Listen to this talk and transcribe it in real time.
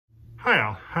Hi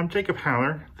all, I'm Jacob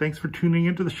Haller. Thanks for tuning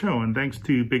into the show, and thanks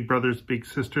to Big Brothers Big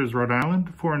Sisters Rhode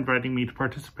Island for inviting me to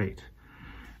participate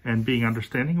and being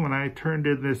understanding when I turned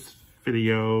in this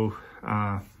video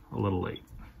a little late.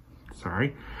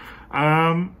 Sorry.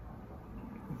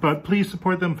 But please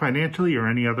support them financially or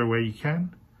any other way you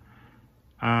can.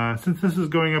 Since this is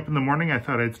going up in the morning, I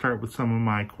thought I'd start with some of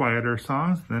my quieter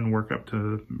songs, then work up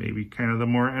to maybe kind of the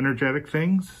more energetic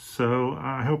things. So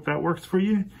I hope that works for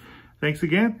you. Thanks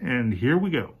again, and here we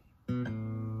go.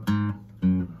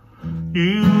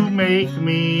 You make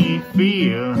me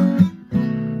feel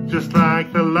just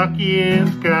like the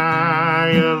luckiest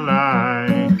guy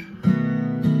alive.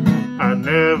 I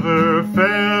never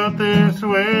felt this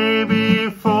way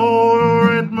before,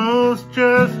 or at most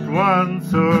just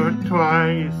once or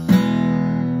twice.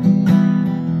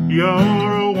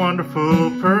 You're a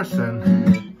wonderful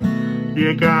person.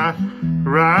 You got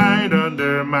right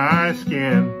under my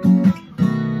skin.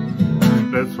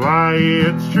 That's why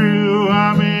it's true,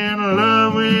 I'm in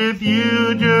love with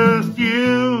you, just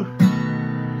you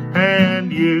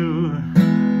and you.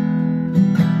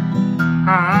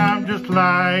 I'm just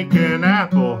like an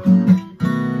apple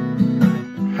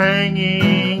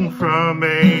hanging from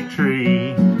a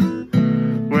tree.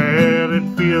 Well, it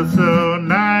feels so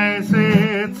nice,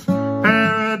 it's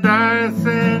paradise,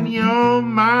 and you're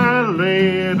my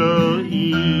little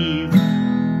Eve.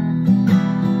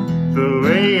 The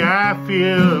way I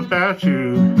feel about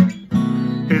you,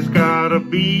 it's gotta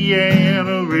be an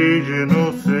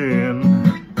original sin.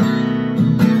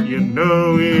 You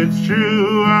know it's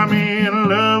true, I'm in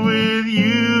love with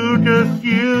you, just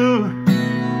you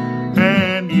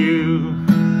and you.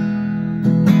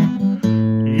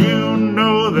 You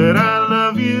know that I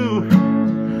love you,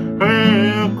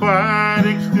 well, quite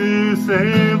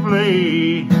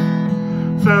exclusively.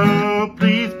 So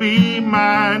please be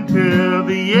mine till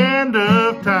the end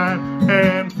of time,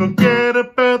 and forget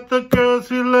about the girls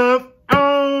who love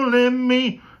only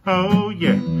me. Oh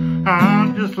yeah,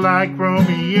 I'm just like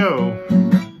Romeo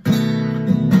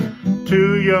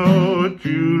to your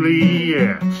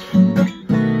Juliet.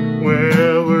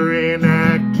 Well, we're in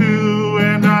Act 2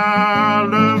 and our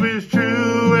love is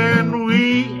true, and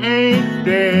we ain't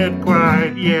dead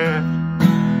quite yet.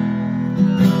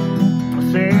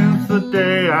 Since the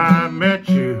day I met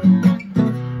you,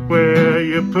 well,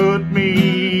 you put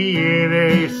me in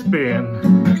a spin.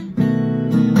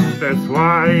 That's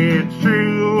why it's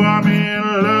true, I'm in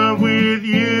love with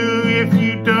you. If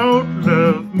you don't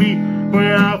love me,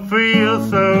 well, I'll feel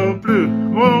so blue.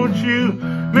 Won't you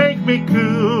make me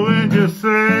cool and just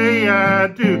say I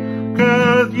do?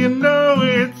 'Cause you know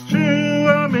it's true,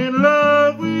 I'm in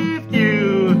love with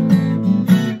you,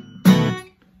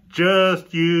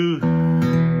 just you.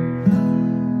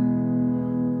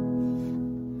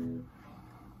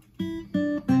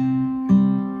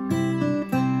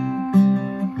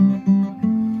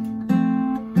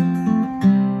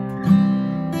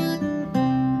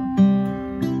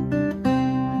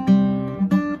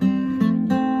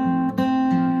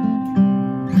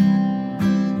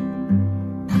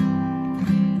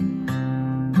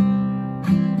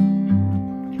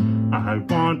 I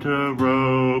want a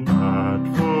robot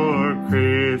for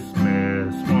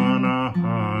Christmas,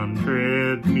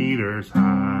 100 meters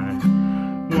high,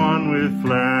 one with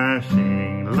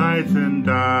flashing lights and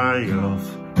dials.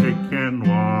 It can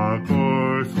walk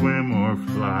or swim or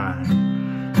fly.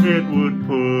 It would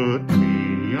put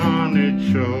me on its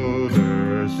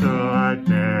shoulders so I'd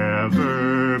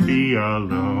never be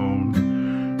alone.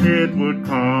 It would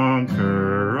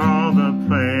conquer all the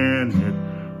planet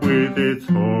with its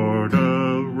horde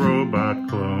of robot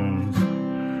clones.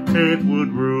 It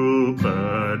would rule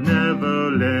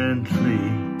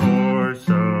benevolently, or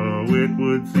so it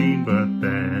would seem, but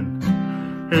then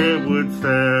it would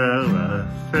sell us,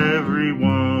 every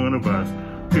one of us,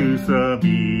 to some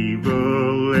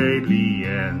evil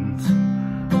aliens.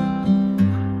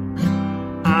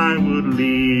 I would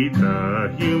lead the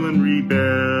human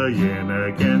rebellion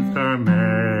against our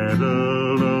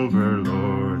metal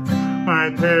overlords.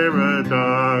 My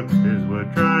paradoxes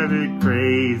would drive it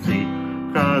crazy,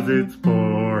 cause its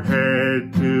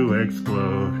forehead to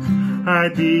explode.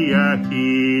 I'd be a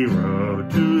hero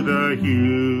to the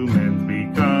humans,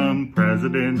 become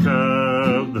president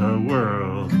of the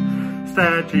world.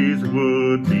 Statues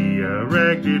would be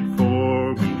erected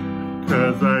for me,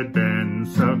 cause I'd been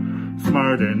so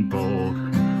smart and bold.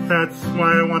 That's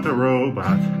why I want a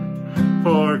robot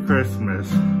for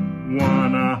Christmas,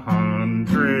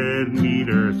 100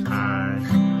 meters high,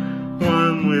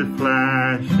 one with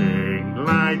flashing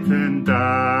lights and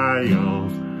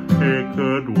dials. It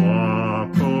could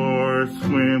walk or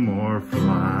swim or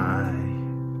fly.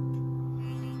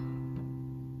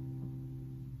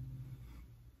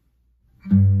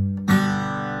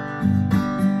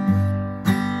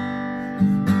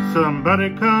 somebody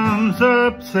comes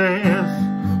up, says,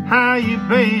 how you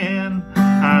been?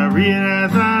 I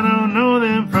realize I don't know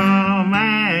them from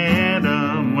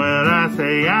Adam. Well, I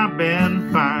say I've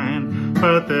been fine,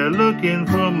 but they're looking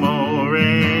for more.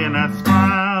 And I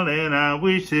smile and I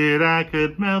wish that I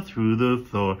could melt through the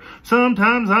floor.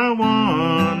 Sometimes I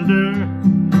wonder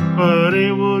what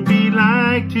it would be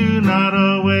like to not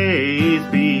always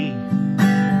be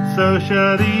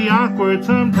socially awkward.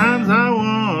 Sometimes I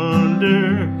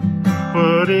wonder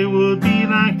what it would be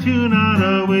like to not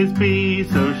always be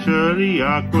socially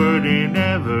awkward in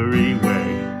every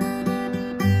way.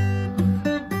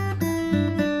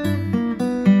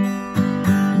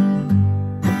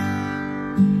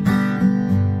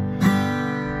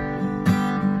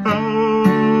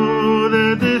 Oh,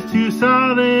 that this too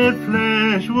solid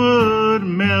flesh would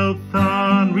melt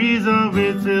on, resolve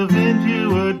itself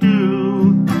into a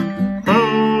dew.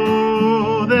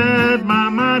 Oh, that my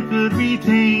mind could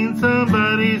retain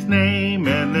somebody's name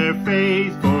and their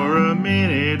face for a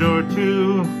minute or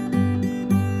two.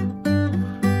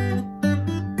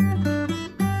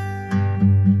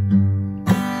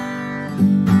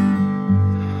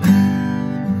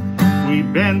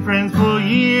 We've been friends for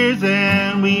years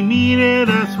and we meet at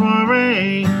a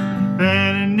soiree.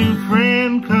 Then a new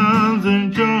friend comes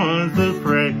and joins the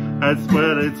fray.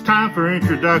 Well, it's time for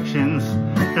introductions,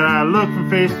 and I look from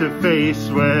face to face.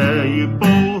 Well, you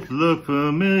both look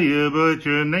familiar, but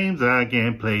your names I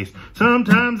can't place.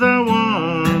 Sometimes I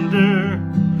wonder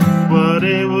what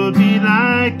it would be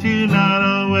like to not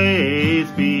always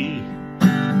be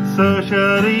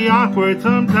socially awkward.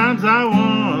 Sometimes I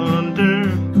wonder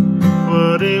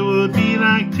what it would be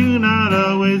like to not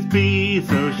always be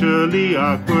socially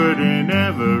awkward in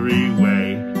every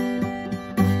way.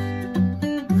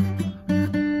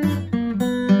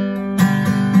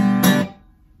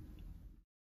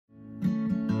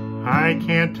 I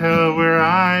can't tell where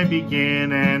I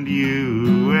begin and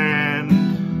you end.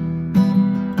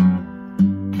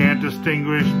 Can't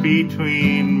distinguish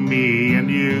between me and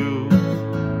you.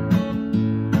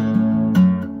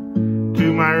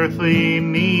 To my earthly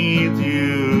needs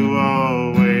you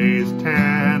always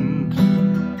tend.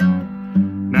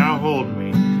 Now hold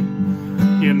me,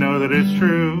 you know that it's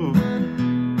true.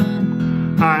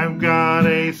 I've got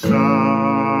a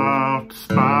soft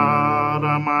spot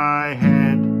on my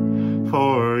head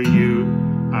for you.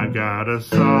 I've got a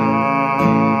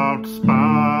soft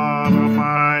spot on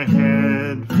my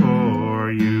head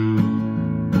for you.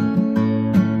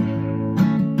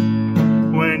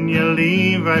 When you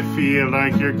leave, I feel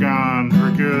like you're gone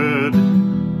for good,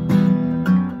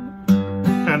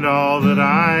 and all that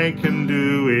I can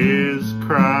do is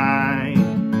cry.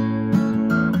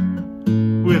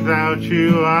 Without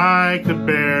you, I could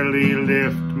barely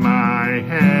lift my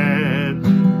head.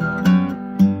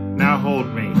 Now hold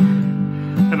me,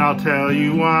 and I'll tell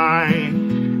you why.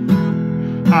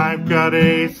 I've got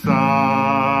a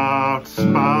soft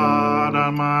spot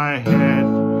on my head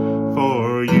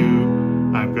for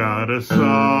you. I've got a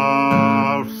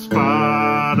soft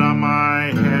spot on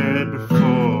my head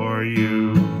for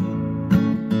you.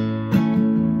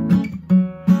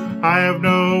 I have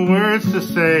no words to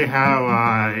say how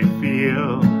I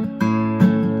feel.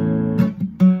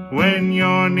 When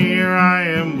you're near, I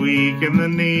am weak in the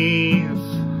knees.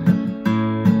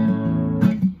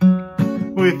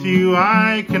 With you,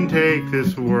 I can take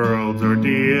this world's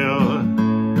ordeal.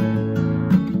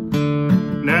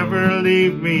 Never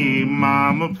leave me,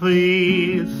 Mama,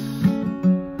 please.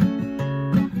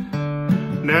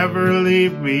 Never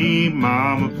leave me,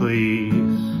 Mama,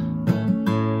 please.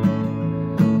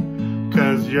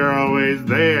 'Cause you're always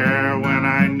there when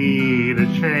I need a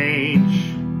change.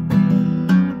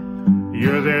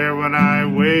 You're there when I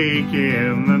wake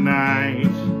in the night.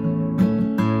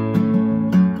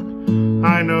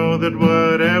 I know that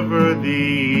whatever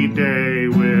the day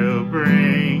will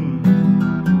bring,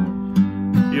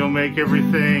 you'll make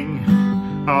everything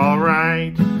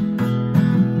alright.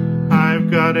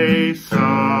 I've got a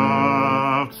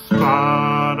soft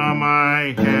spot on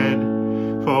my head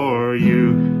for you.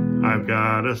 I've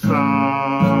got a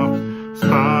soft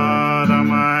spot on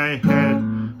my head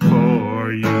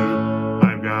for you.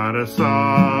 I've got a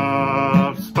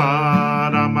soft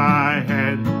spot on my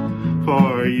head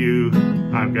for you.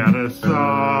 I've got a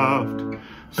soft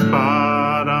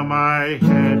spot on my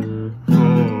head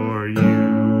for you.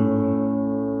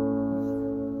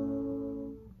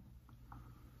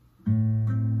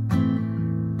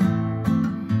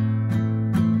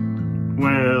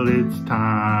 Well, it's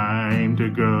time to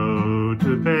go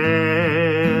to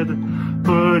bed.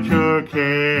 Put your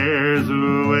cares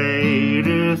away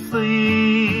to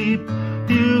sleep.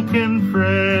 You can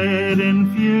fret and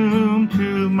fume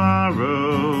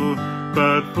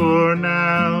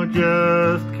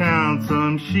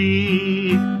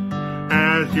sheet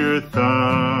as your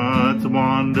thoughts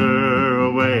wander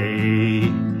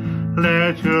away.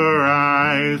 Let your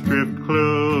eyes drift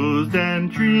closed and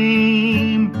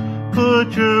dream.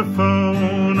 Put your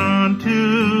phone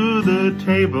onto the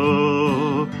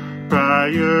table. Pry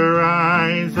your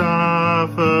eyes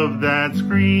off of that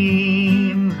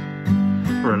screen.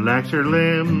 Relax your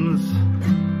limbs.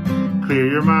 Clear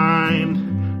your mind.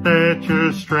 Let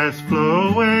your stress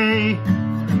flow away.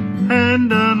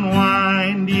 And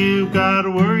unwind. You've got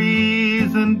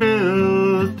worries and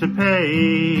bills to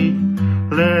pay.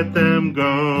 Let them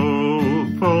go,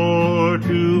 for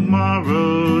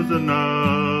tomorrow's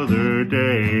another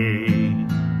day.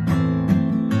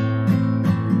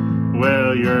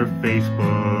 Well, your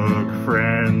Facebook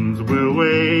friends will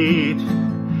wait.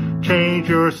 Change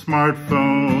your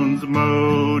smartphone's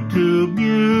mode to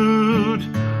mute.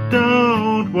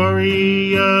 Don't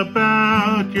worry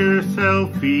about your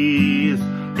selfies.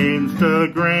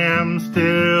 Instagram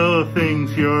still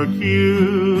thinks you're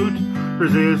cute.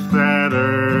 Resist that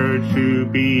urge to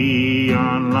be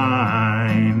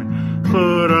online.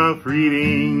 Put off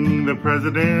reading the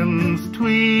president's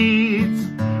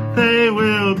tweets. They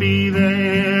will be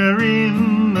there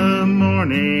in the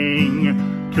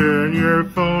morning. Turn your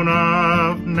phone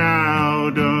off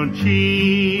now, don't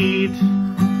cheat.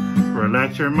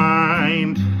 Relax your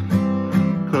mind,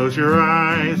 close your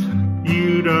eyes.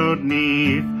 You don't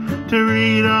need to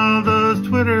read all those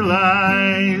Twitter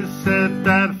lies. Set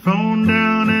that phone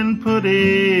down and put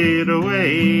it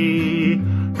away.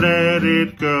 Let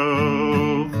it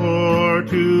go, for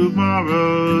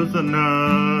tomorrow's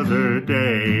another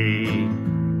day.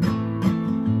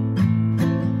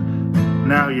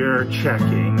 Now you're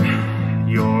checking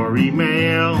your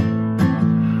email.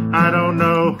 I don't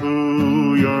know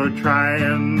who you're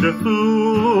trying to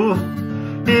fool.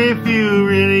 If you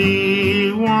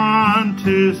really want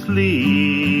to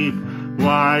sleep,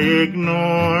 why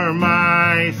ignore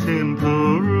my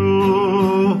simple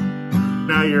rule?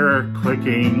 Now you're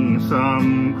clicking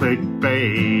some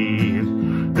clickbait.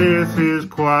 This is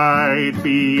quite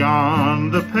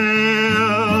beyond the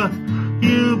pale.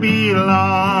 You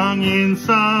belong in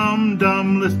some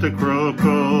dumb listicle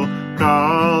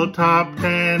called Top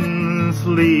 10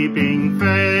 Sleeping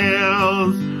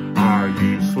Fails. Are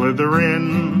you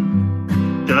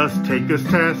Slytherin? Just take this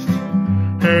test.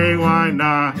 Hey, why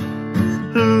not?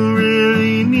 Who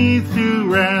really needs to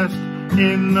rest?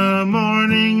 In the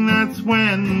morning, that's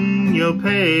when you'll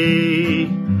pay.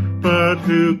 But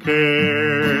who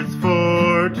cares?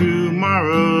 For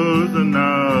tomorrow's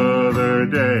another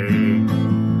day.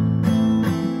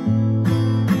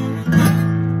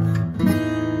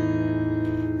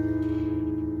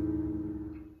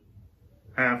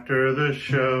 After the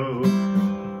show,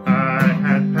 I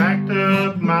had packed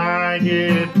up my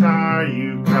guitar.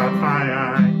 You caught my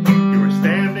eye. You were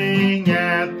standing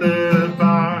at the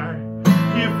bar.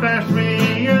 You flashed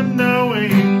me a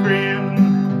knowing grin,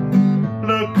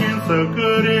 looking so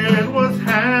good it was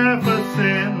half a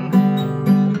sin.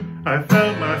 I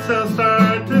felt myself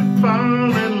start to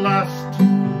fall in lust.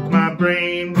 My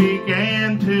brain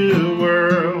began to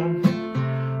whirl,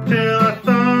 till I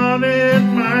thought it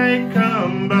might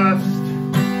combust.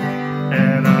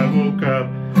 And I woke up,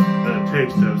 the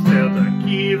taste of stale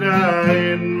tequila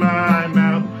in my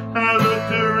mouth. I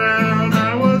looked around,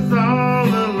 I was all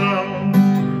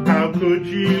alone. How could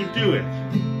you do it?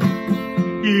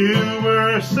 You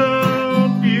were so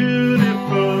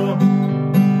beautiful.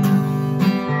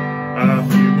 A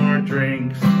few more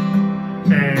drinks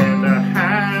and a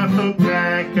half a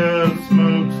pack of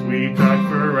smokes. We talked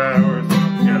for hours.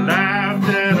 You laughed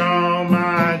at all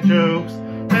my jokes.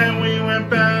 Then we went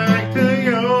back to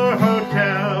your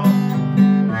hotel.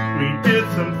 We did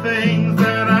some things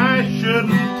that I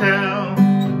shouldn't tell.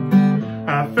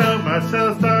 I felt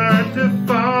myself start to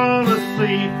fall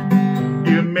asleep.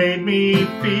 You made me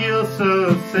feel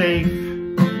so safe.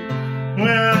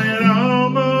 Well, it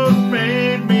almost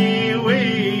made me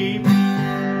weep.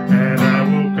 And I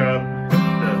woke up,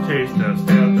 the taste of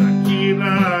stale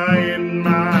tequila in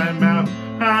my mouth.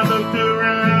 I looked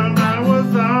around, I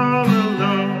was all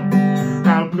alone.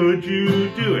 How could you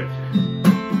do it?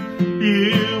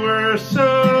 You were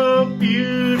so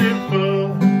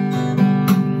beautiful.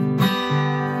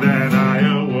 Then I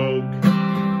awoke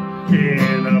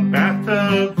in a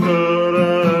bathtub full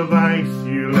of ice.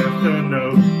 You left a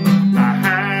note, I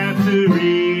had to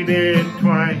read it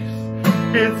twice.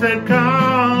 It said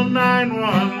call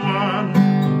 911.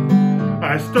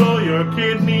 I stole your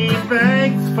kidney,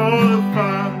 thanks for the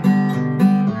fun.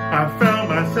 I felt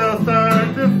myself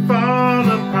start to fall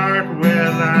apart.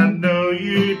 Well, I know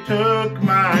you took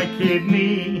my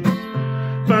kidney.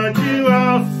 but you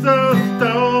also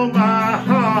stole my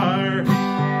heart.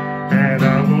 And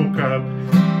I woke up,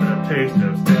 the taste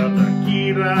of stale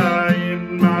tequila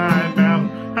in my mouth.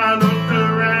 I looked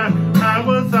around, I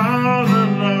was all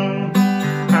alone.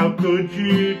 How could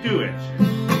you do it?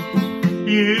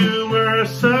 You were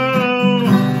so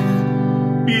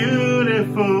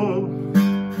beautiful.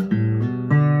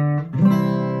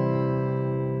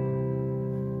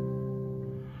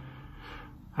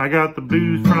 I got the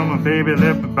blues from a baby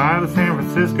left by the San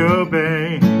Francisco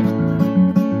Bay.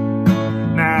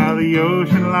 Now the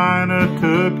ocean liner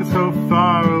took us so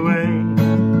far away.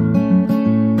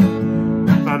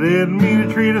 I didn't mean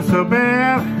to treat her so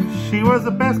bad. She was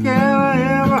the best gal I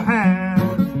ever had.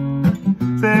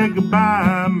 Said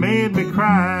goodbye, made me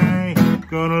cry.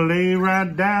 Gonna lay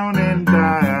right down and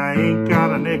die. I ain't got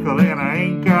a nickel and I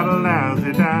ain't got a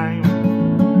lousy dime.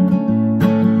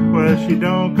 Well, she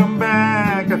don't come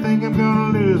back, I think I'm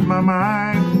gonna lose my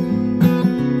mind.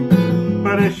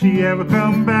 But if she ever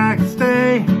come back and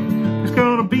stay, it's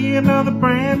gonna be another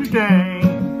brand new day.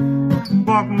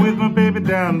 Walking with my baby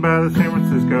down by the San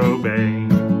Francisco Bay.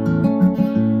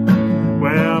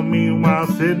 Well, meanwhile,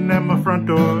 sitting at my front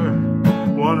door,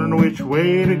 wondering which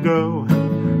way to go.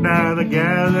 Now the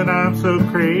gal that I'm so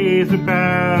crazy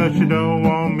about, she don't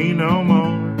want me no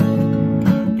more.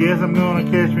 Guess I'm gonna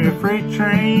catch me a freight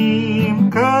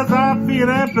train, 'cause I feel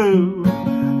that blue.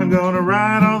 I'm gonna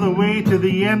ride all the way to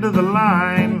the end of the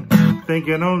line,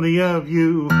 thinking only of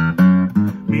you.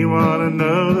 Meanwhile, in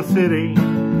another city,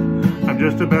 I'm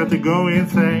just about to go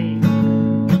insane.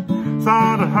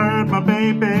 Sorta hurt my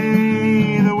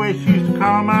baby, the way she used to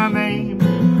call my name.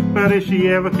 But if she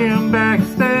ever came back to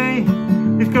stay,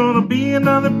 it's gonna be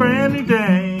another brand new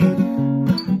day.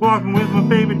 Walking with my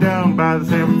baby down by the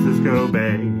San Francisco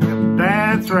Bay.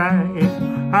 That's right,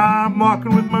 I'm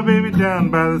walking with my baby down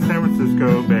by the San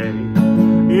Francisco Bay.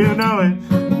 You know it,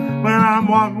 when I'm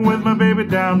walking with my baby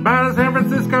down by the San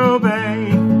Francisco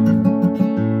Bay.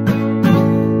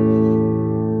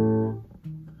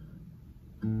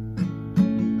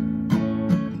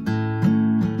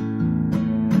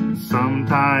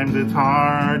 Sometimes it's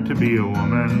hard to be a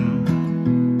woman.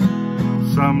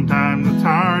 Sometimes it's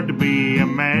hard to be a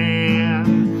man.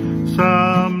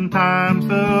 Sometimes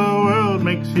the world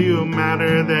makes you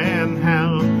madder than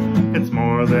hell. It's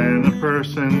more than a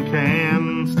person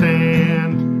can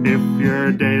stand. If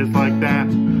your day is like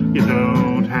that, you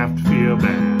don't have to feel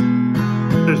bad.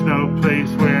 There's no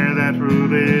place where that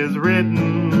rule is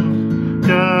written.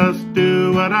 Just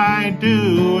do what I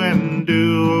do and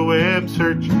do a web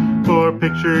search for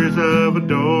pictures of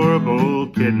adorable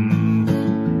kittens.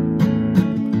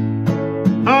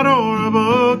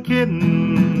 Adorable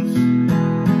kittens.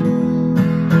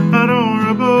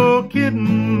 Adorable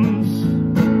kittens.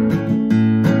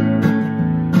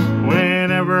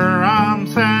 Whenever I'm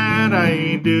sad,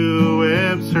 I do a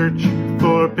web search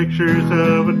for pictures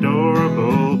of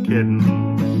adorable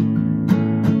kittens.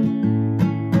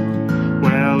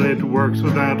 Well, it works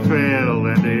without fail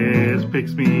and it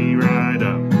picks me right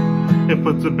up. It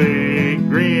puts a big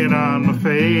grin on my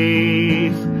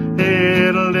face.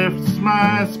 It lifts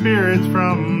my spirits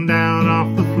from down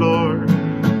off the floor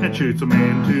and shoots them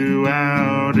into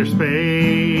outer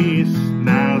space.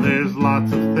 Now there's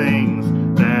lots of things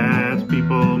that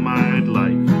people might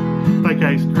like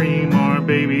ice cream or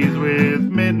babies with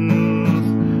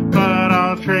mittens. But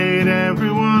I'll trade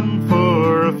everyone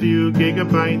for a few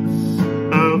gigabytes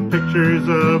of pictures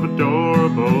of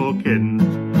adorable kittens.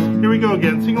 Here we go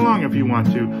again, sing along if you want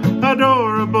to.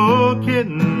 Adorable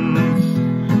kittens.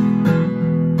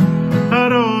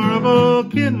 Adorable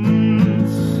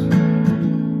kittens.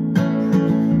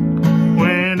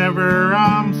 Whenever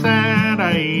I'm sad,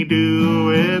 I do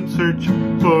a web search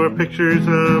for pictures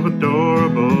of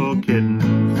adorable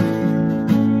kittens.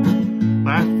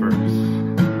 Last verse.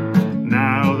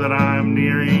 Now that I'm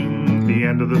nearing the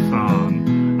end of the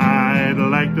song, I'd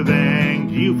like to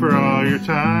thank you for all your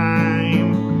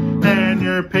time and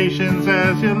your patience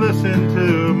as you listen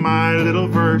to my little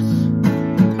verse.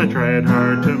 I tried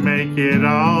hard to make it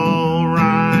all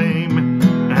rhyme,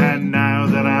 and now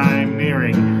that I'm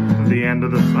nearing the end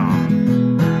of the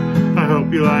song, I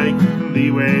hope you like the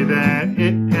way that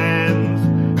it ends.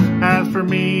 As for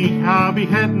me, I'll be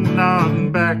heading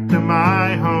on back to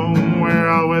my home, where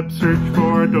I'll web search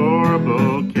for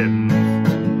adorable kittens.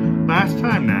 Last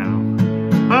time now.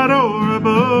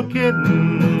 Adorable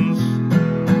kittens.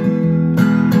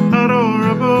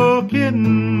 Adorable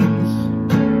kittens.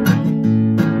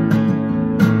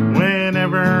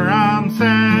 Whenever I'm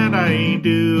sad, I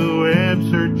do a web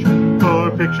search for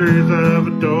pictures of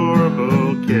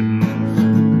adorable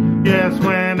kittens. Yes,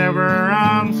 whenever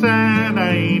I'm sad,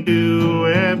 I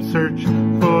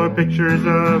pictures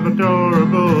of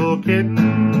adorable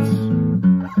kittens.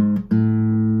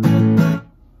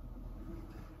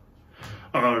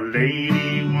 A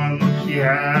lady once, she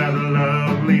had a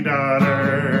lovely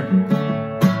daughter.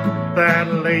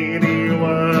 That lady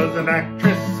was an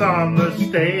actress on the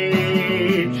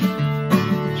stage.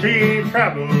 She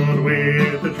traveled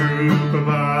with a troupe of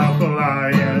awful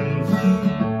lions,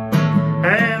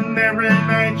 and every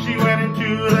night she went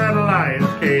into that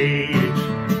lion's cage.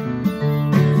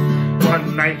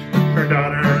 One night her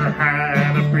daughter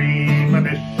had a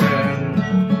premonition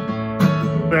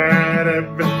that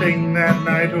everything that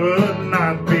night would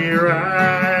not be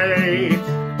right.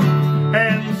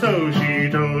 And so she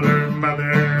told her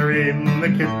mother in the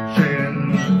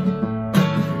kitchen,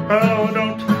 "Oh,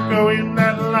 don't go in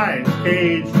that lion's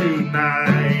cage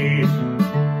tonight.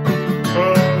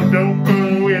 Oh, don't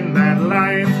go in that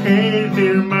lion's cage,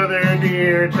 dear mother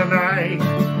dear, tonight.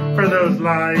 For those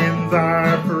lions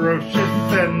are ferocious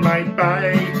and might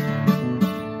bite.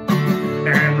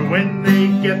 And when they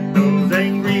get those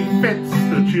angry fits,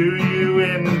 they'll chew you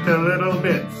into little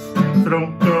bits. So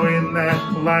don't go in that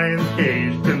lion's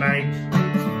cage tonight."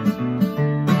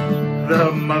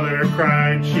 The mother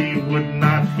cried she would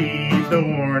not heed the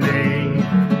warning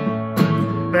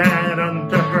that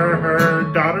unto her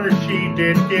daughter she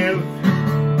did give.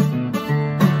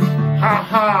 "Ha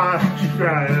ha," she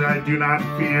cried, "I do not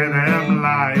fear them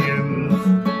lions.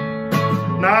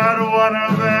 Not one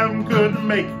of them could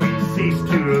make me cease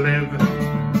to live."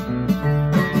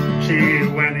 She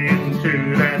went into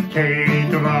that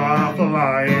cage of awful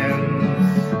lions.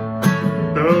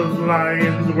 Those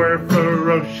lions were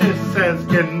ferocious as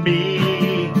can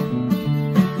be.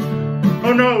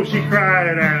 "Oh no," she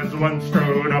cried, as one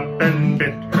strode up and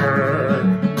bit her.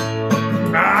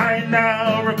 "I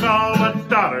now recall what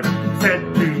daughter said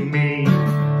to me.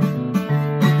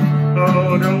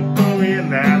 Oh, don't go in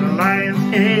that lion's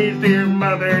cage, dear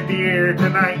mother dear,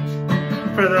 tonight.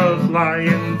 For those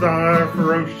lions are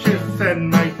ferocious and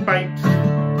might bite.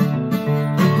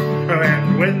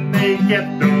 And when they get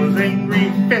those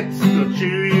angry fits, they'll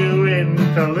chew you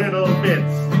into little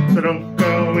bits. So don't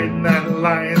go in that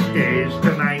lion's cage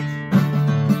tonight."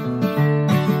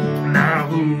 Now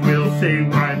who will say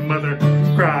why mother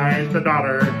cries the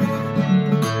daughter?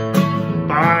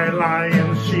 By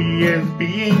lions she is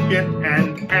being bit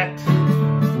and at.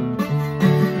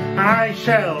 I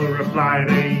shall reply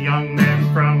the young man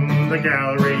from the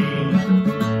gallery.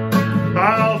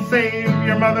 I'll save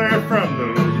your mother from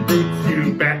those brutes, you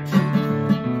bet.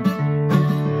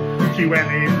 She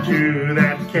went into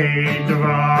that cage of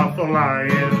awful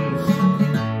lions.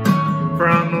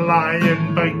 From lion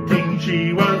biting she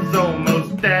was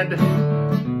almost dead.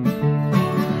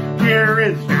 "Here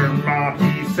is your ma,"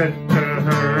 he said to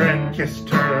her and kissed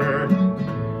her.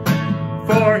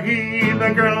 For he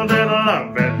the girl did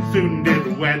love and soon did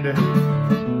wed.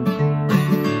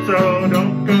 So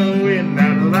don't go in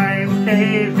that lion's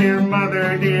cage, dear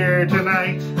mother dear,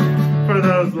 tonight. For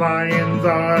those lions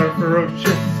are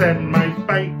ferocious and might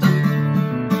bite.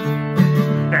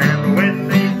 And when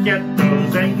they get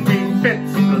those angry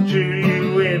fits, they'll chew you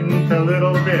into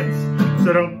little bits. So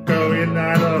don't go in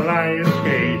that lion's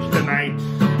cage tonight.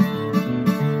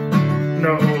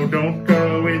 No, don't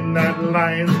go in that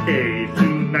lion's cage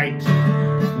tonight.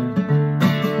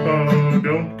 Oh,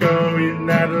 don't go in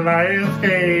that lion's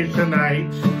cage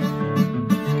tonight.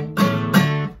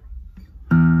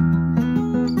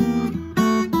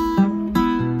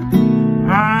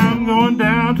 I'm going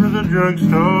down to the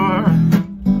drugstore.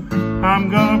 I'm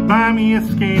gonna buy me a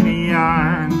skeiny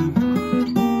yarn.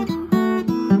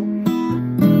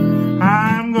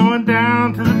 I'm going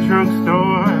down to the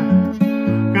drugstore.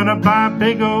 Gonna buy a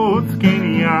big old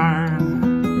skeiny yarn.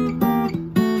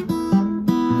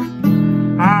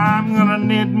 I'm gonna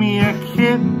knit me a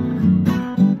kitten,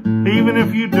 even if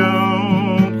you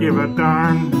don't give a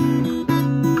darn.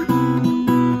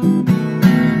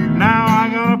 Now I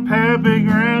got a pair of big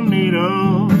round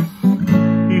needles.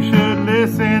 You should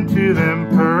listen to them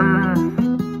purr.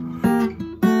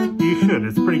 You should,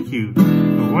 it's pretty cute.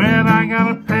 When I got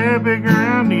a pair of big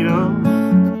round needles,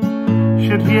 you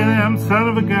should hear them son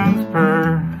of a guns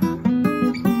purr.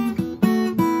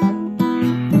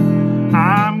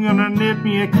 I'm gonna knit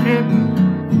me a kitten.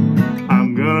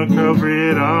 I'm gonna cover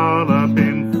it all up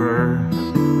in fur.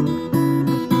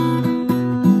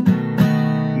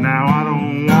 Now I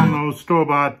don't want no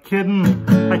store-bought kitten.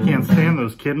 I can't stand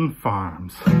those kitten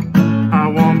farms. I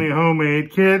want me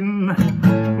homemade kitten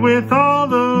with all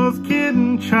those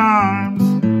kitten charms.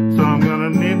 So I'm gonna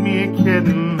knit me a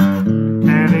kitten,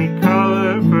 any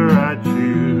color fur I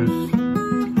choose.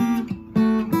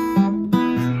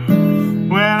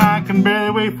 When I can barely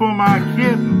barely wait for my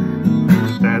kitten.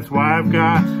 That's why I've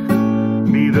got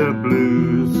me the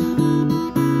blues.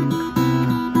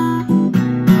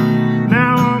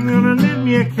 Now I'm gonna knit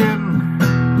me a kitten.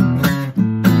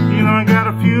 You know, I got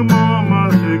a few more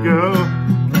months to go.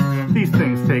 These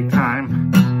things take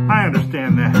time, I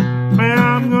understand that. Well,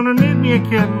 I'm gonna knit me a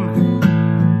kitten.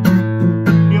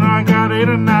 You know, I got 8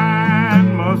 or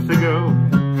 9 months to go.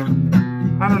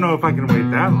 I don't know if I can wait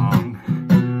that long.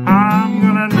 I'm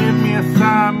gonna knit me a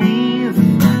Siamese,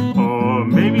 or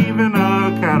maybe even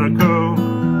a calico.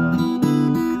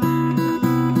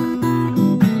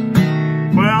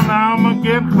 Well, now I'm gonna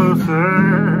get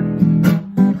closer.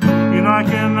 You know, I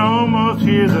can almost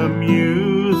hear the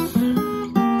muse.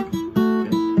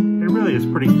 It really is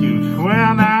pretty cute.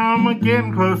 Well, now I'm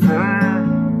getting closer.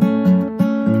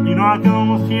 You know, I can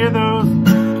almost hear those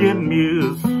kitten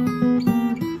mews.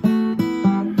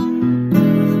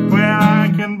 Well,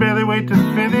 I can barely wait to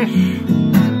finish.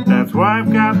 That's why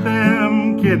I've got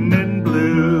them kitten and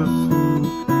blues.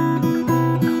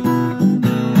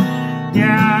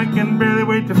 Yeah, I can barely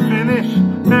wait to finish.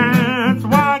 That's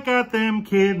why I got them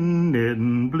kitten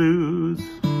and blues.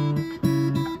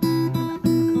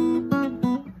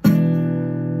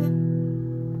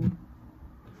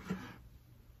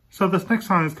 So this next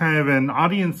song is kind of an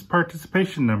audience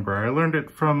participation number. I learned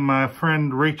it from my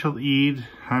friend Rachel Eade,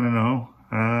 I don't know,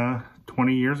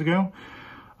 20 years ago.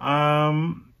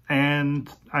 And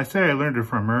I say I learned it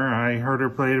from her. I heard her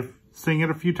sing it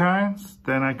a few times,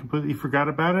 then I completely forgot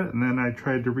about it, and then I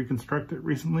tried to reconstruct it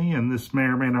recently, and this may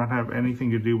or may not have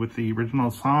anything to do with the original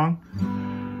song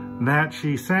that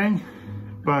she sang.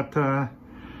 But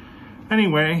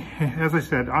anyway, as I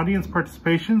said, audience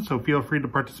participation, so feel free to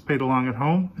participate along at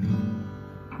home.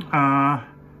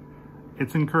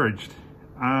 It's encouraged.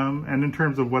 And in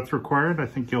terms of what's required, I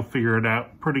think you'll figure it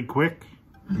out pretty quick.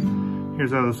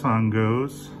 Here's how the song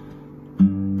goes.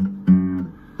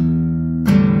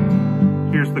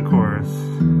 Here's the chorus.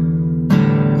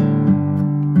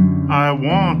 I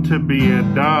want to be a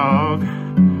dog.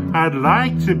 I'd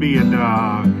like to be a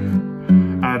dog.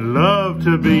 I'd love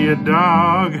to be a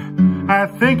dog. I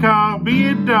think I'll be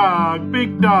a dog.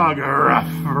 Big dog, rough,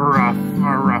 rough,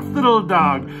 rough. Little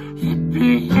dog, hip,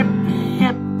 hip,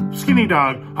 hip. Skinny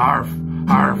dog, arf,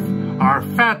 arf, arf.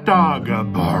 Fat dog,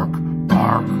 bark,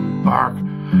 bark, bark.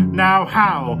 Now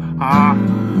howl,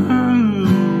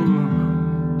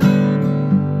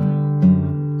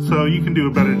 So you can do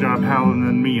a better job howling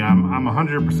than me, I'm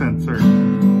 100%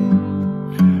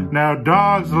 certain. Now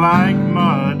dogs like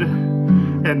mud,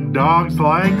 and dogs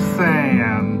like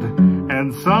sand,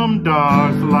 and some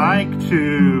dogs like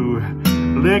to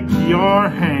lick your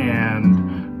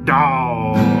hand.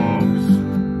 Dogs.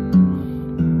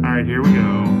 Alright, here we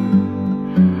go.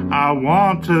 I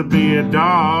want to be a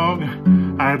dog.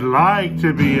 I'd like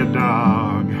to be a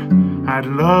dog. I'd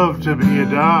love to be a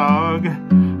dog.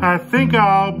 I think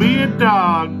I'll be a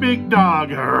dog. Big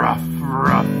dog, rough,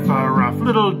 rough, rough.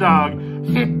 Little dog,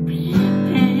 hip,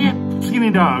 hip, hip. Skinny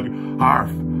dog,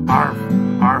 arf, arf,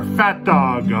 arf. Fat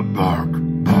dog, bark,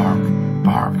 bark,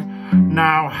 bark.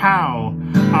 Now howl,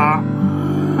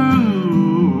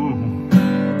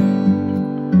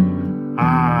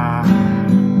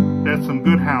 That's some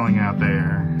good howling out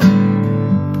there.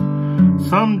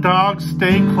 Some dogs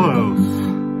stay close.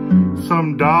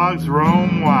 Some dogs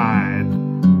roam wide.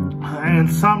 And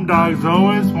some dogs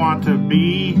always want to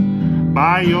be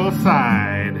by your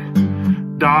side.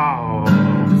 Dogs.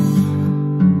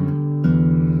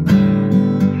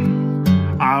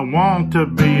 I want to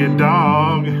be a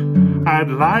dog. I'd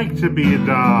like to be a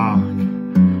dog.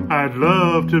 I'd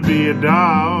love to be a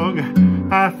dog.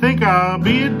 I think I'll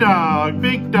be a dog.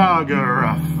 Big dog,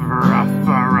 rough, rough,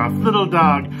 rough. Little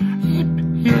dog, hip,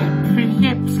 hip,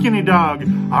 hip. Skinny dog,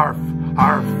 arf,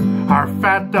 arf, arf.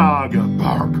 Fat dog,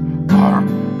 bark, bark,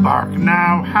 bark.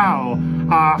 Now howl,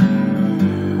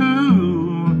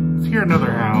 Let's hear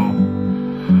another howl.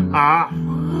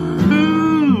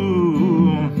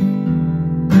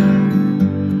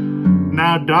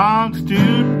 Now dogs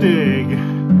do dig,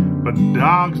 but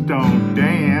dogs don't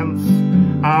dance.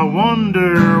 I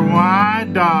wonder why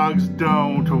dogs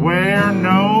don't wear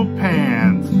no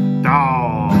pants.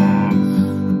 Dogs.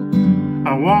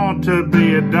 I want to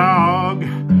be a dog.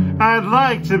 I'd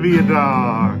like to be a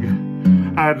dog.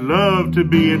 I'd love to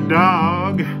be a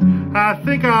dog. I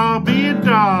think I'll be a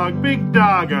dog. Big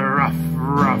dog, rough,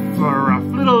 rough, rough.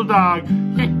 Little dog,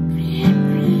 hip, hip,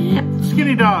 hip.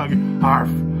 Skinny dog,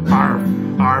 arf, arf,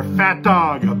 arf. Fat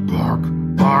dog, bark,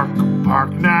 bark,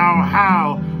 bark. Now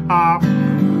howl,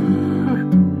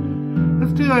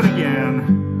 Let's do that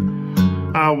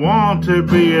again. I want to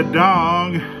be a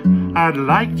dog. I'd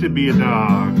like to be a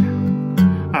dog.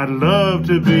 I'd love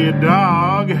to be a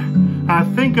dog. I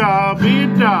think I'll be a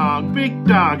dog. Big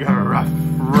dog, a rough,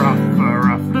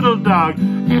 little dog.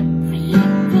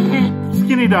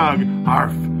 Skinny dog,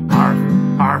 arf, arf,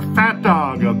 arf. Fat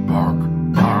dog, a bark,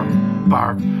 bark,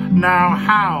 bark. Now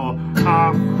howl,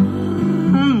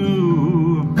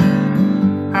 hoo.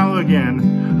 Howl again,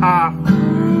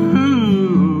 hoo.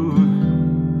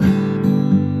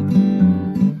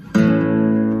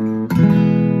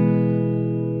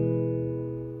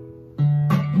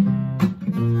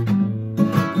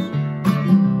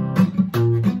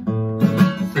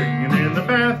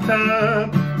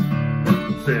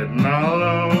 Sitting all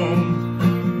alone,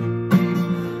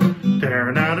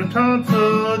 tearing out a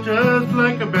tonsil just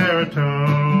like a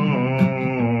baritone.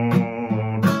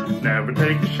 Never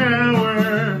take a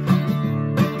shower,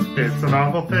 it's an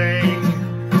awful thing.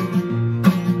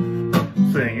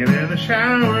 Singing in the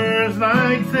shower's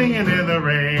like singing in the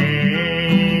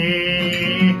rain.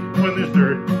 When there's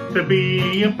dirt to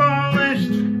be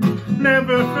abolished,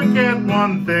 never forget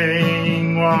one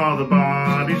thing. While the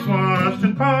body's washed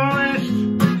and polished,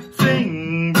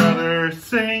 sing, brother,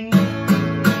 sing.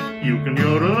 You can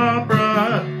yodel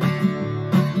opera,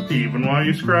 even while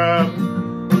you scrub.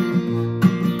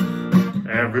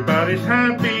 Everybody's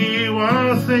happy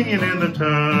while singing in the tub.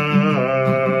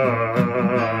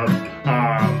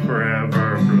 I'm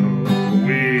forever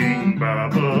blowing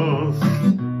bubbles,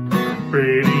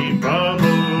 pretty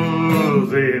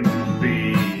bubbles in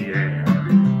the air.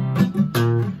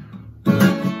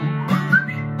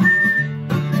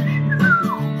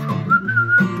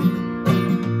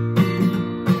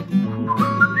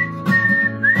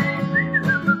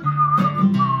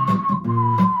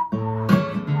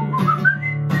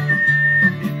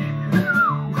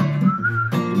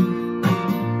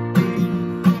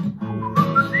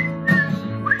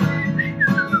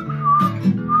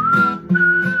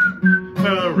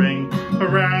 A ring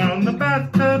around the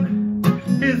bathtub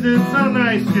isn't so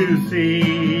nice to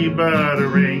see, but a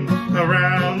ring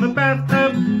around the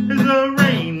bathtub is a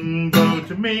rainbow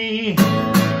to me.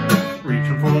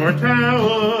 Reaching for a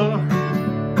towel,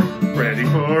 ready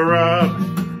for a rub.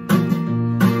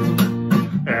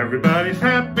 Everybody's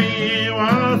happy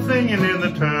while singing in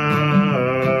the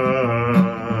tub.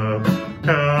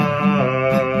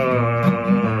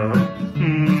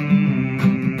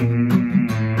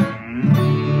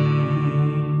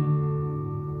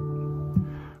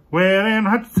 Well, in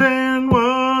Hutchinson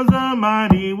was a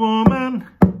mighty woman.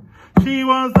 She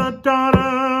was the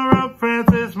daughter of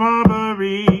Francis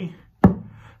Marbury,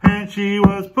 and she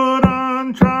was put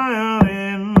on trial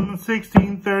in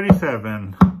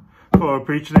 1637 for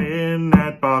preaching in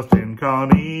that Boston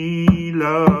colony.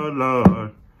 Lord,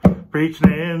 Lord,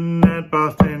 preaching in that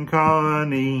Boston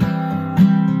colony.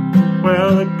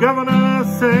 Well, the governor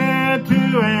said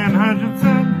to Anne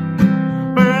Hutchinson,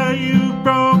 well, you've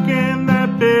broken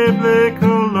that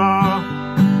biblical law,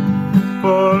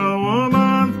 for a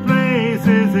woman's place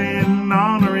is in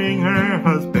honoring her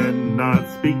husband, not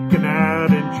speaking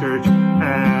out in church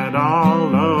at all.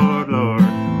 Lord, Lord,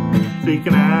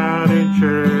 speaking out in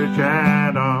church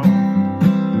at all.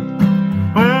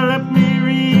 Well, let me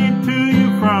read to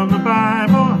you from the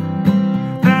Bible.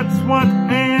 That's what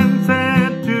Anne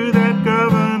said to that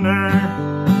governor.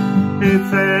 It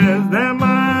says that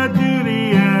my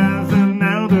duty as an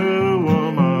elder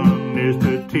woman is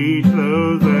to teach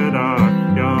those that are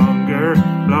younger.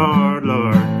 Lord,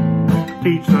 Lord,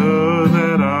 teach those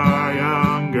that are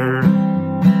younger.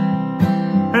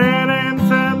 And Anne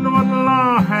said, what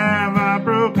law have I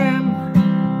broken?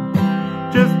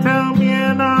 Just tell me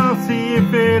and I'll see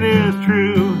if it is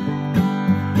true.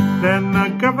 Then the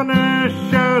governor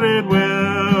shouted,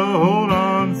 well, hold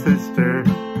on, sister,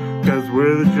 'cause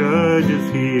we're the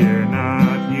judges here,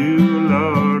 not you,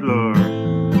 Lord, Lord.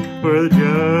 We're the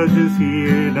judges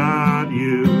here, not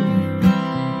you.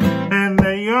 And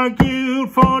they argued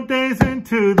 4 days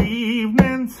into the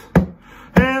evenings,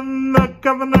 and the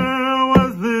governor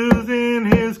was losing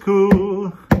his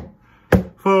cool.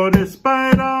 For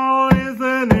despite all his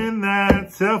learning,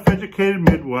 that self-educated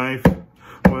midwife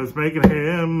was making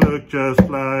him look just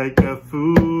like a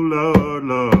fool, Lord,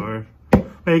 Lord.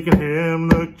 Making him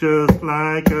look just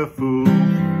like a fool.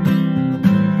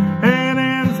 And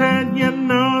Anne said, you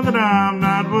know that I'm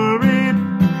not worried,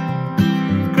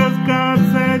 'cause God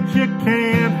said you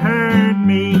can't hurt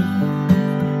me.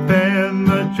 Then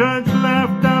the judge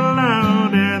laughed out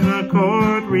loud and the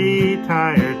court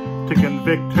retired to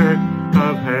convict her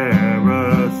of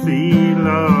heresy,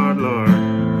 Lord, Lord.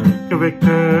 Convict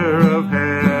her of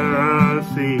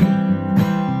heresy.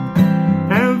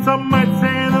 And some might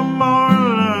say the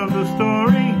moral of the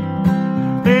story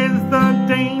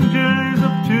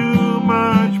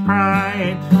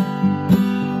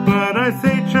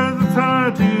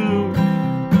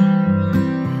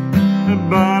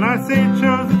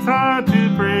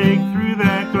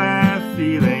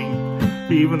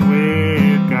even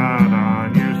with God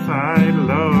on your side,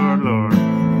 Lord, Lord,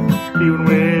 even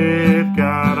with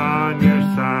God on your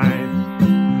side.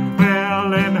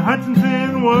 Well, and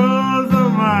Hutchinson was a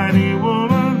mighty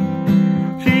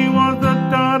woman. She was the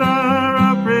daughter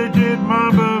of Bridget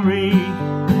Marbury,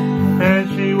 and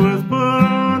she was put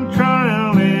on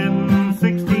trial in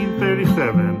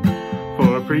 1637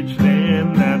 for preaching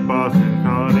in that Boston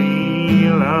colony,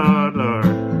 Lord, Lord,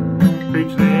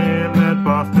 preaching in that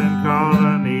Boston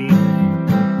colony.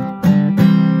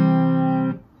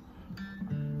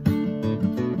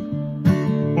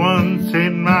 Once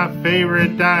in my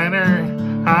favorite diner,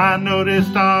 I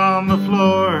noticed on the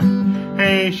floor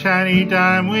a shiny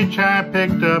dime which I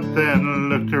picked up, then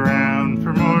looked around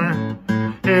for more.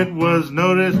 It was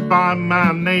noticed by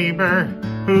my neighbor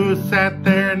who sat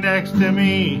there next to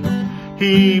me.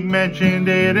 He mentioned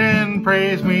it and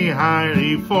praised me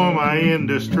highly for my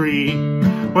industry.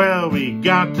 Well, we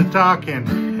got to talking,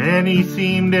 and he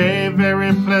seemed a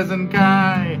very pleasant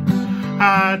guy.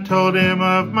 I told him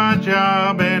of my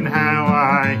job and how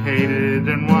I hated it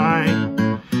and why.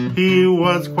 He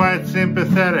was quite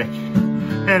sympathetic,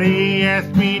 and he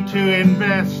asked me to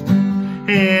invest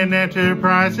in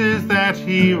enterprises that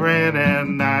he ran,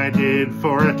 and I did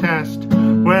for a test.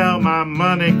 Well, my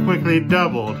money quickly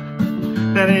doubled,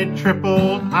 then it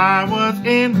tripled. I was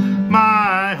in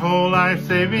my whole life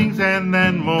savings, and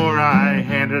then more. I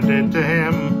handed it to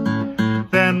him.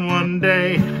 Then one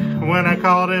day when I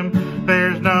called him,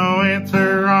 there's no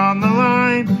answer on the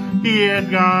line. He had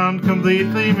gone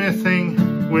completely missing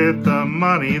with the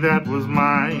money that was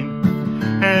mine.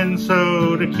 And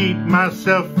so to keep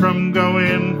myself from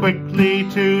going quickly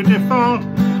to default,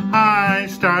 I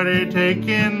started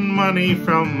taking money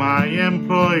from my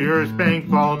employer's bank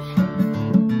vaults.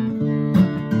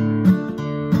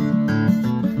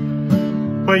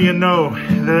 Well, you know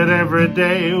that every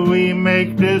day we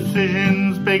make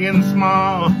decisions big and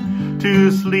small,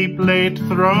 to sleep late,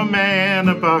 throw a man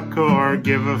a buck, or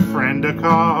give a friend a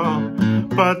call.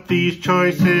 But these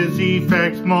choices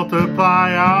effects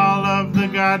multiply all of the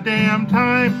goddamn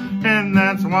time, and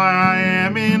that's why I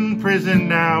am in prison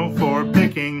now for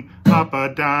picking up a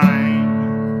dime.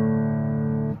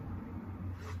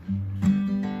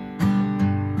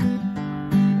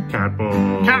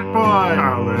 Catboy, Catboy,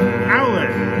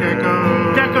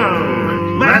 Owlet,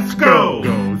 Gecko, let's go!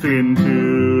 Goes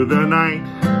into the night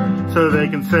so they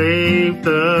can save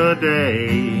the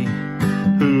day.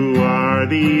 Who are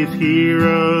these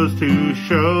heroes to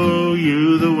show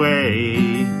you the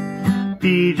way?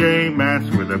 PJ Masks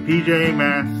with a PJ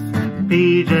Masks,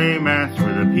 PJ Masks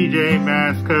with a PJ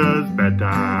Masks, 'cause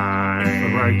bedtime is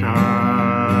the right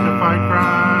time to fight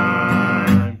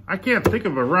crime. I can't think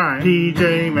of a rhyme.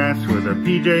 PJ Masks with a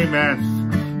PJ Masks,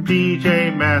 PJ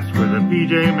Masks with a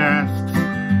PJ Masks,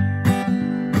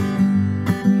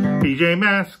 PJ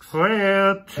Masks.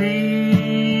 Well,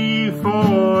 T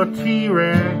for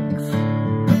T-Rex,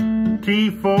 T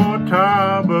for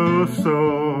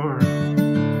Tarbosaur.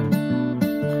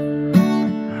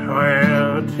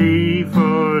 Well, T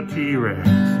for T-Rex,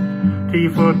 T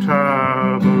for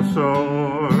Tarbosaur.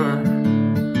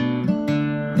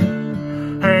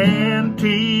 And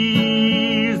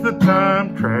T's the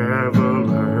time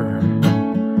traveler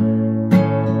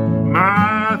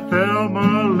my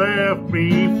Thelma left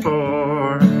me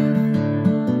for.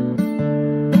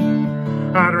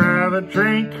 I'd rather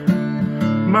drink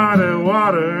muddy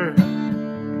water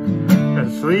than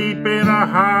sleep in a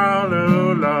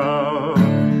hollow log.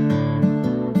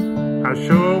 I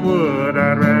sure would.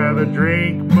 I'd rather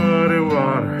drink muddy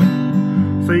water,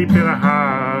 sleep in a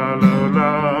hollow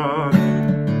log,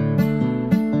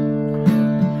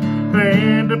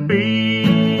 than to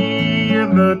be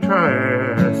in the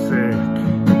Triassic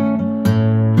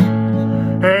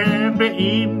and be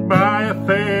eaten by a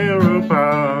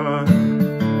theropod.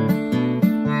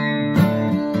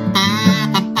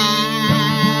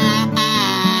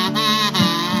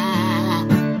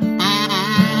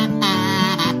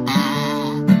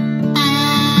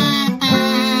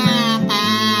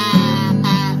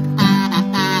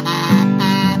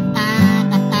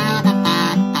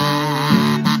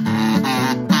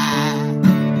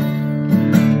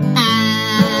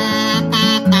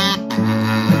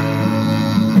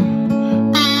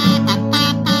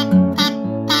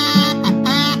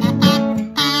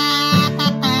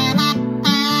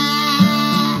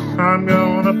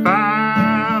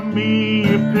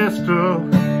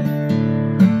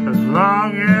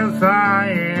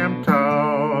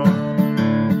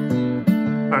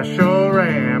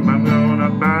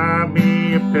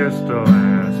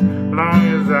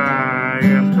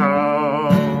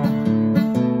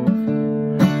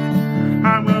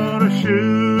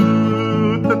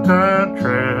 shoot the time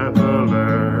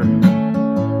traveler,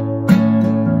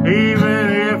 even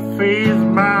if he's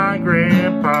my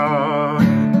grandpa.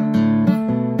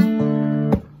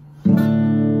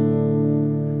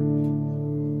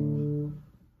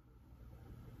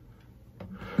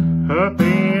 Up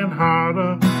in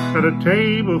Harlem at a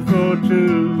table for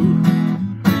two,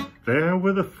 there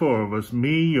were the four of us,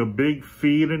 me, your big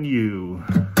feet, and you.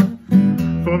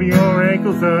 From your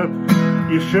ankles up,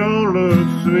 you sure look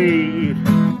sweet,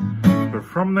 but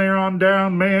from there on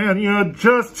down, man, you're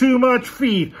just too much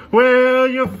feet. Well,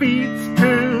 your feet's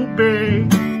too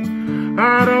big.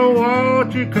 I don't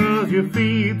want you 'cause your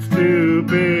feet's too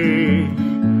big.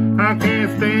 I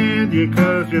can't stand you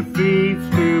 'cause your feet's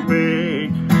too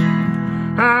big.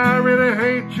 I really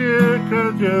hate you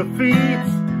 'cause your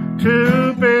feet's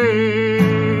too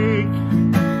big.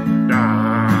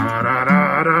 Da da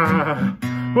da da,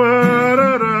 wa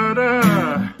da da da.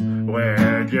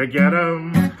 Where'd you get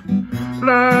 'em?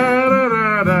 La da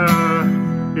da da.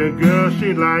 Your girl,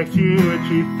 she likes you and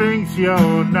she thinks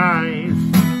you're nice.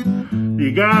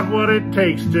 You got what it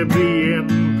takes to be in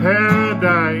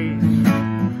paradise.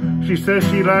 She says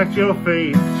she likes your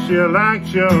face, she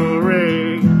likes your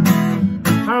ring.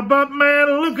 But man,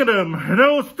 look at them,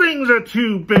 those things are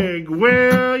too big.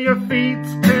 Well, your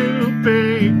feet's too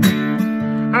big.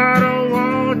 I don't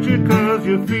want you 'cause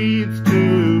your feet's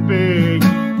too big.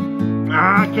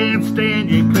 I can't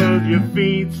stand you 'cause your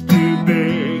feet's too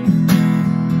big.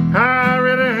 I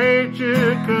really hate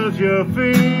you 'cause your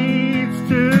feet's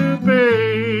too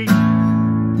big.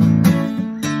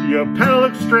 Your pedal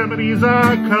extremities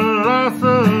are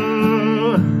colossal.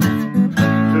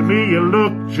 To me, you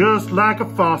look just like a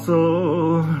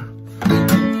fossil.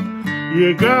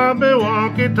 You got me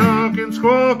walking, talking,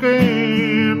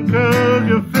 squawking, 'cause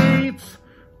your feet's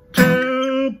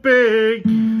too big.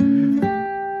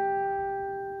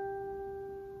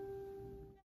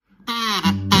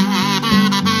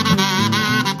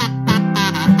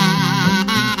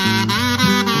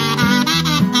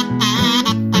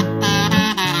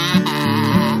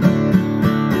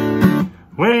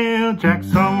 Well,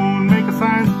 Jackson make a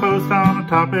science post on a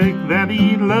topic that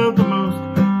he loved the most,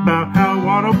 about how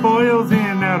water boils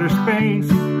in outer space.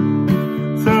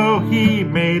 So he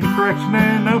made a correction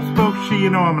and up spoke she. You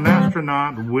know I'm an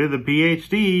astronaut with a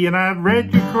PhD, and I've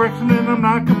read your correction and I'm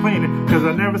not complaining, 'cause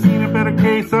I've never seen a better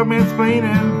case of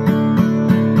mansplaining.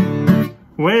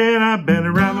 When I've been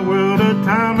around the world a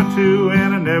time or two,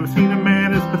 and I've never seen a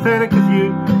man as pathetic as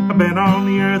you. I've been on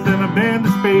the earth and I've been to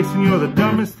space, and you're the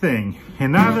dumbest thing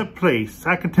in either place.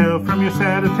 I can tell from your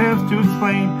sad attempts to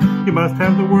explain. You must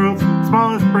have the world's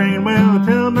smallest brain. Well, I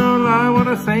tell no lie when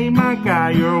I say, my guy,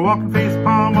 you're a walking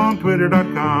facepalm on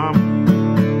Twitter.com.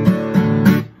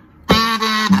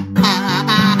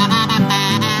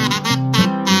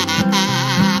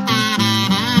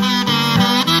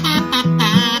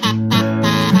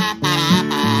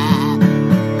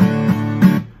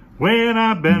 When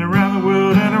I've been around the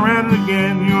world and around it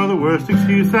again, you're the worst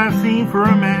excuse I've seen for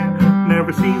a man.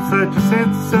 Never seen such a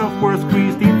sense of self-worth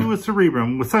squeezed into a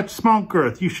cerebrum with such small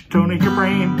girth. You should donate your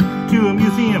brain to a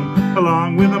museum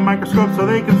along with a microscope so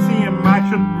they can see him. I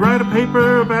should write a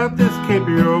paper about this caper.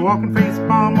 You're a walking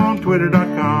facepalm on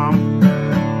Twitter.com.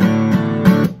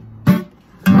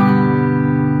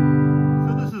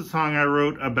 So this is a song I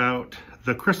wrote about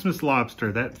the Christmas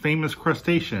lobster, that famous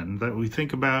crustacean that we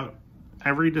think about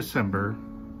every December.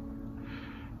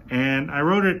 And I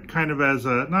wrote it kind of as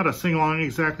a, not a sing-along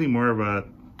exactly, more of a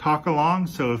talk-along.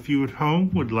 So if you at home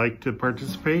would like to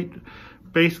participate,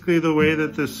 basically the way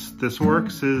that this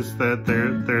works is that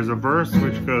there's a verse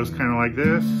which goes kind of like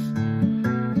this.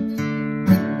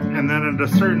 And then at a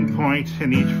certain point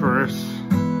in each verse,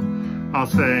 I'll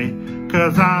say,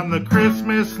 'cause I'm the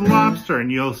Christmas lobster,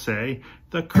 and you'll say,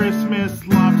 the Christmas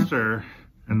lobster.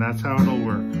 And that's how it'll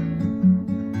work.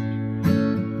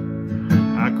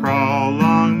 I crawl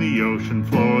along the ocean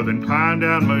floor, then climb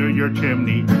down your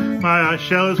chimney. My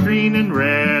shell is green and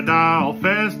red, all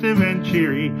festive and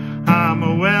cheery. I'm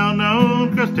a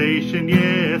well-known crustacean,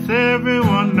 yes,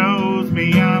 everyone knows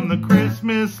me. I'm the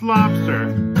Christmas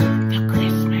lobster. The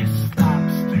Christmas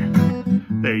lobster.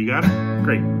 There, you got it?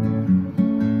 Great.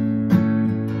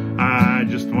 I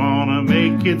just wanna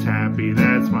make kids happy,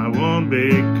 that's my one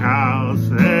big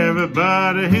cause.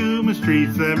 Everybody who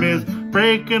mistreats them is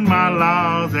breaking my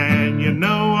laws, and you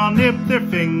know I'll nip their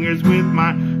fingers with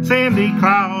my sandy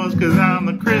claws, 'cause I'm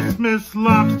the Christmas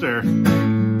lobster.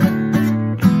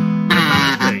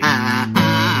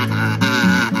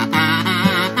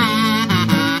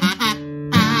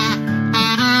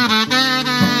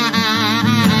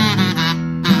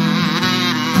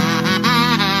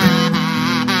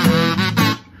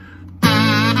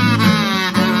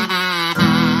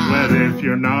 If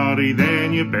you're naughty,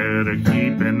 then you better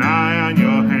keep an eye on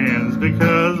your hands,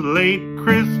 because late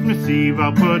Christmas Eve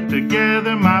I'll put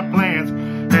together my plans,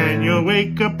 and you'll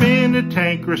wake up in a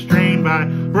tank restrained by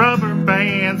rubber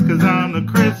bands, 'cause I'm the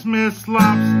Christmas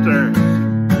lobster.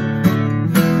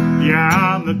 Yeah,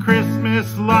 I'm the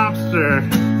Christmas lobster.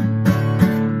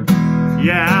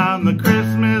 Yeah, I'm the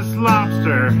Christmas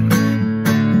lobster.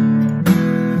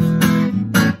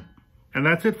 And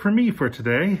that's it for me for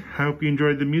today. I hope you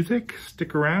enjoyed the music.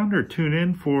 Stick around or tune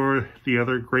in for the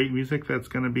other great music that's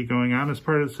going to be going on as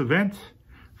part of this event.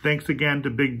 Thanks again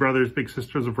to Big Brothers, Big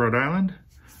Sisters of Rhode Island.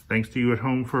 Thanks to you at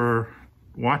home for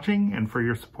watching and for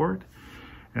your support.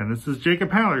 And this is Jacob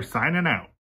Haller signing out.